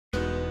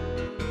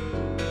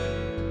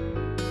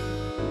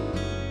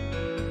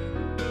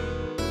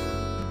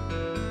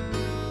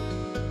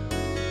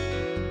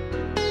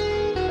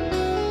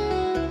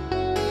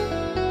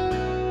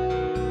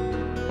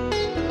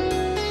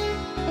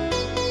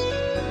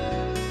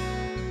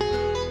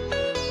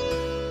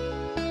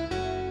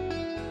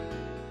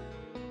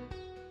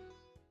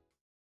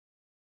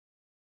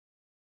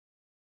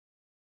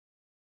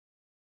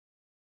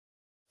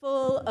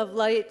full of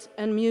light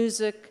and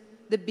music,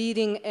 the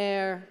beating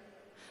air.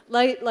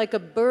 Light like a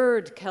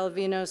bird,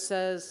 Calvino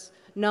says,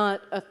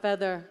 not a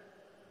feather.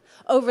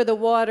 Over the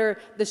water,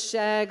 the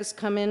shags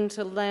come in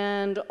to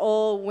land,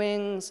 all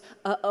wings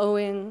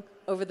a-ohing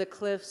over the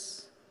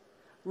cliffs,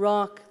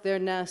 rock their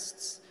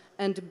nests,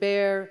 and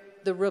bear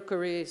the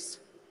rookeries.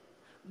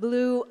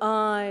 Blue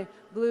eye,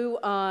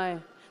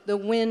 the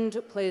wind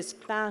plays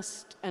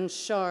fast and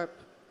sharp.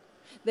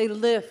 They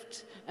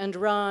lift and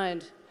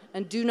ride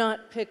and do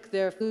not pick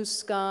their blue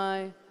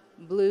sky,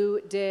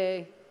 blue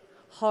day,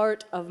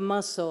 heart of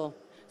muscle,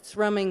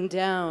 thrumming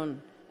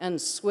down and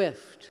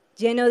swift.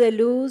 Lleno de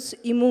luz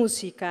y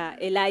música,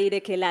 el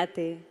aire que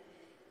late.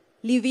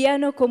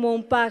 Liviano como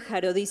un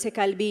pájaro, dice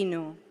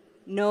Calvino,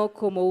 no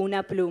como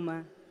una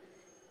pluma.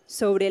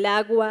 Sobre el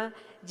agua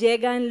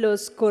llegan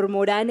los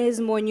cormoranes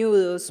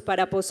moñudos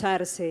para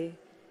posarse.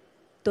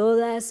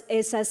 Todas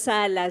esas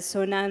alas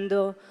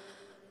sonando,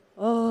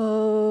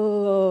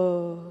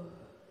 oh,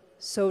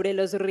 sobre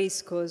los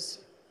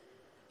riscos.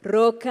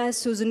 Rocas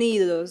sus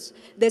nidos,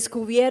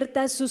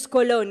 descubiertas sus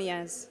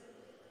colonias.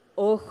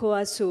 Ojo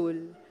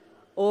azul,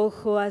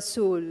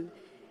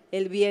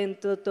 el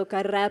viento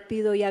toca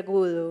rápido y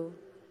agudo.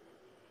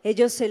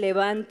 Ellos se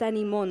levantan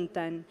y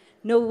montan,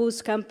 no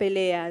buscan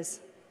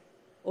peleas.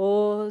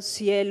 Oh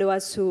cielo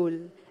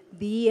azul,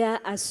 día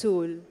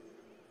azul,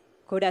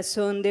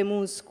 corazón de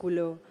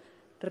músculo,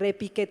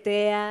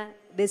 repiquetea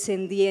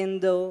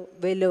descendiendo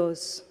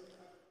veloz.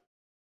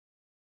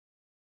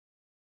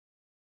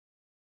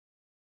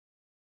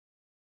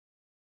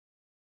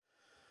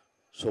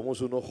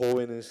 Somos unos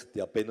jóvenes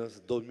de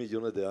apenas 2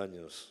 millones de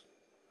años.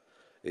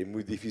 Es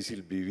muy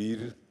difícil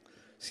vivir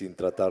sin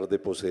tratar de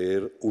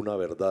poseer una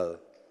verdad.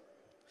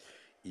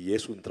 Y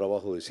es un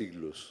trabajo de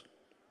siglos.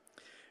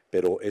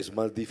 Pero es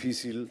más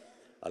difícil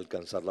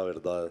alcanzar la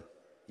verdad.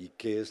 ¿Y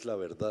qué es la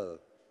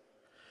verdad?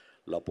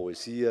 La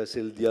poesía es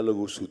el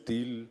diálogo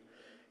sutil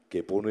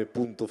que pone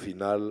punto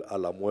final a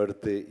la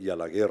muerte y a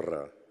la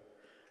guerra,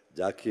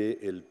 ya que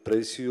el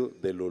precio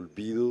del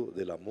olvido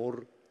del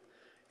amor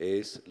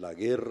es la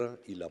guerra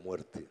y la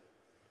muerte.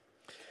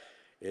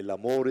 El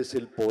amor es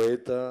el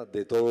poeta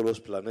de todos los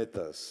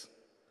planetas.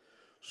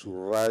 Sus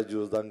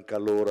rayos dan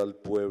calor al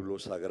pueblo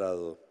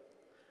sagrado.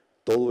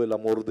 Todo el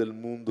amor del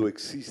mundo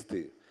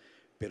existe,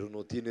 pero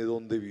no tiene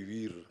dónde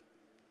vivir.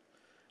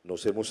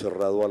 Nos hemos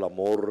cerrado al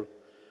amor,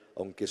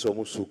 aunque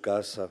somos su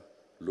casa,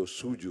 los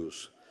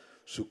suyos,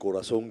 su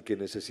corazón que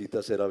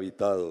necesita ser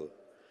habitado.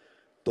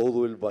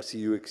 Todo el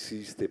vacío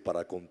existe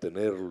para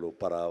contenerlo,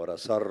 para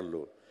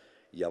abrazarlo,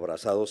 y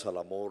abrazados al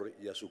amor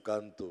y a su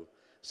canto,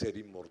 ser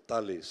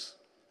inmortales.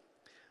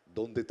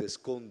 ¿Dónde te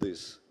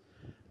escondes?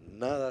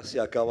 Nada se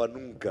acaba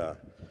nunca.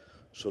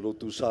 Solo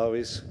tú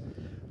sabes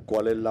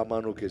cuál es la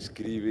mano que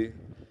escribe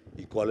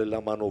y cuál es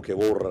la mano que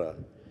borra,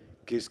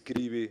 qué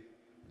escribe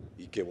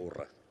y qué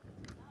borra.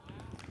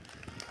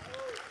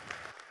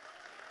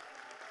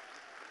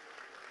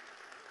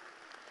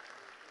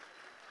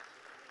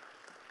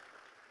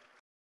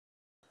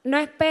 No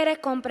esperes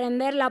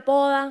comprender la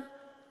poda,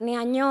 ni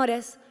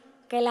añores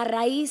que la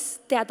raíz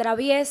te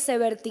atraviese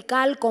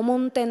vertical como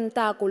un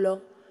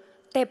tentáculo,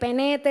 te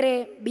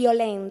penetre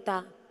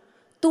violenta.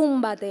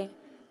 Túmbate,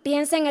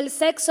 piensa en el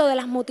sexo de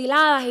las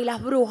mutiladas y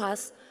las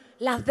brujas,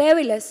 las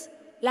débiles,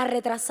 las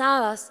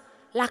retrasadas,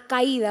 las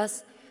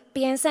caídas.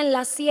 Piensa en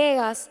las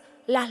ciegas,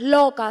 las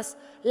locas,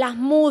 las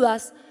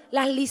mudas,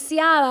 las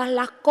lisiadas,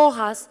 las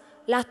cojas,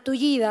 las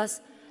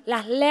tullidas,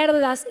 las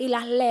lerdas y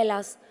las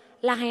lelas,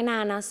 las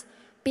enanas.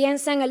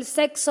 Piensa en el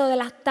sexo de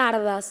las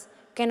tardas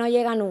que no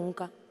llega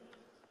nunca.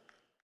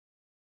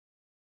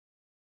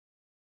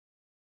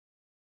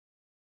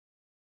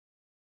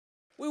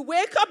 We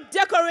wake up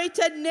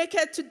decorated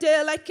naked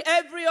today like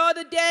every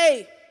other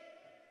day,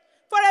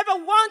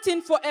 forever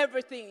wanting for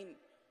everything,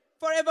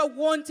 forever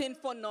wanting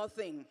for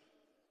nothing.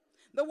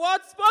 The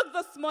word spoke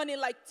this morning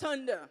like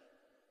thunder,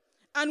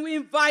 and we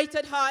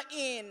invited her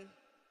in.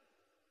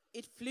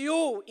 It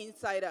flew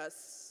inside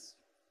us.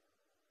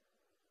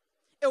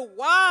 A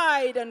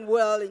wide and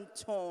whirling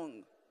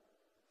tongue.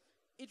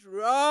 It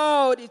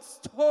roared, it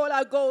stole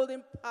our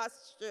golden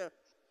pasture.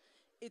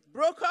 It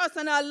broke us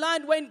and our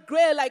land went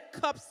gray like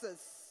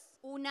corpses.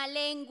 Una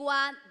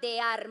lengua de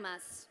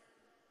armas.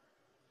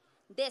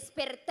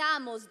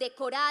 Despertamos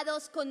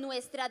decorados con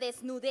nuestra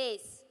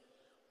desnudez,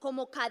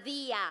 como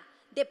cadía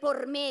de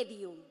por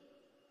medio,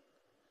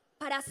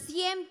 para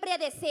siempre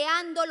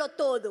deseándolo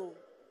todo,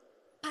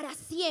 para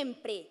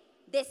siempre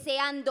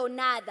deseando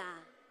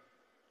nada.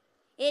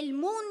 El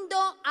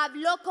mundo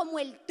habló como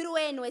el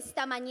trueno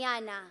esta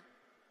mañana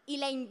y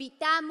la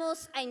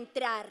invitamos a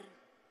entrar.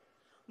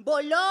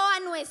 Voló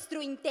a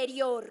nuestro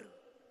interior.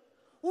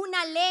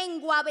 Una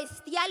lengua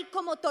bestial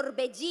como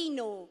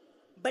torbellino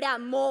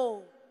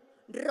bramó,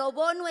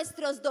 robó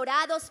nuestros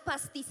dorados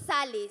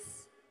pastizales,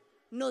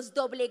 nos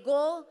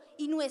doblegó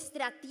y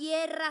nuestra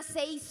tierra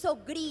se hizo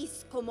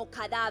gris como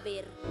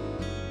cadáver.